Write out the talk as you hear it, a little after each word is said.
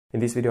In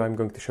this video I'm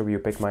going to show you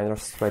pec minor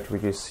stretch,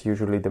 which is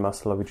usually the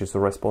muscle which is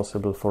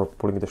responsible for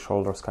pulling the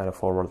shoulders kind of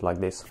forward like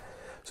this.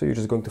 So you're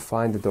just going to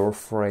find the door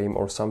frame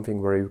or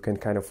something where you can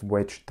kind of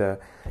wedge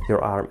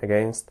your arm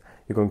against.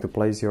 You're going to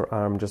place your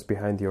arm just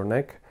behind your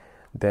neck.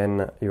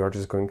 Then you are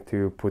just going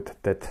to put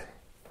that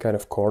kind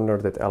of corner,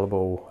 that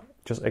elbow,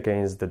 just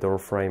against the door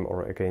frame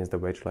or against the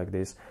wedge like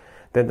this.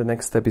 Then the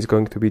next step is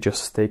going to be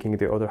just taking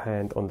the other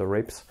hand on the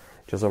ribs,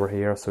 just over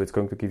here. So it's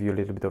going to give you a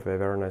little bit of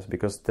awareness,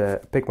 because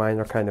the pec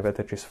minor kind of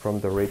attaches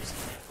from the ribs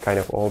kind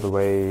of all the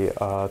way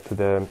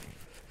to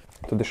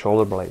the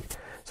shoulder blade.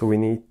 So we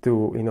need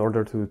to, in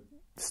order to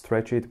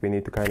stretch it, we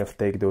need to kind of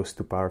take those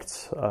two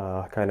parts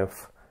kind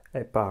of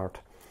apart.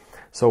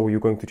 So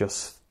you're going to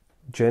just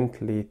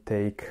gently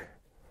take,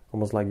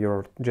 almost like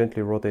you're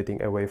gently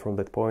rotating away from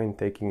that point,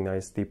 taking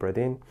nice deep breath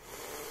in.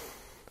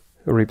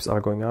 Ribs are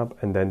going up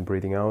and then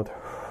breathing out.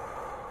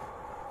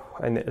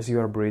 And as you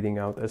are breathing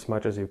out as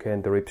much as you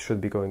can, the ribs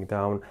should be going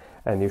down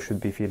and you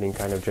should be feeling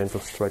kind of gentle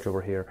stretch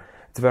over here.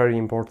 It's very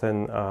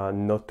important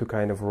not to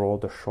kind of roll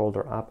the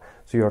shoulder up.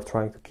 So you are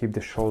trying to keep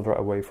the shoulder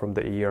away from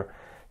the ear,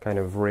 kind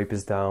of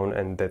ribs down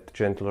and that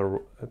gentler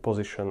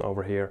position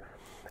over here.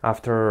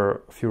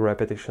 After a few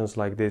repetitions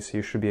like this,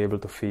 you should be able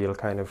to feel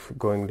kind of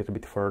going a little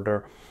bit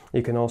further.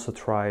 You can also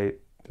try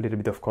a little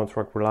bit of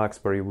contract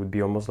relax, where you would be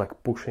almost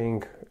like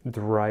pushing,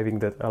 driving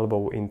that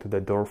elbow into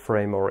the door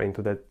frame or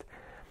into that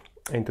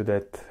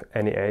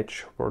any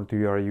edge where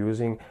you are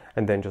using,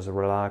 and then just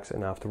relax,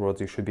 and afterwards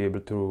you should be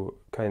able to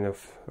kind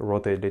of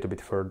rotate a little bit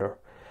further.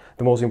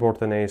 The most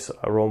important is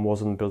Rome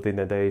wasn't built in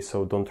a day,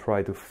 so don't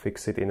try to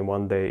fix it in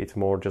one day. It's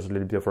more just a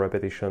little bit of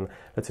repetition.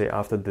 Let's say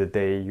after the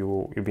day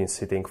you've been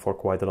sitting for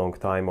quite a long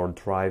time or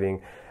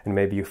driving, and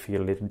maybe you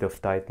feel a little bit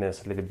of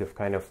tightness, a little bit of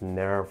kind of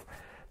nerve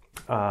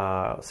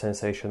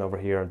sensation over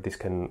here. This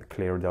can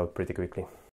clear it out pretty quickly.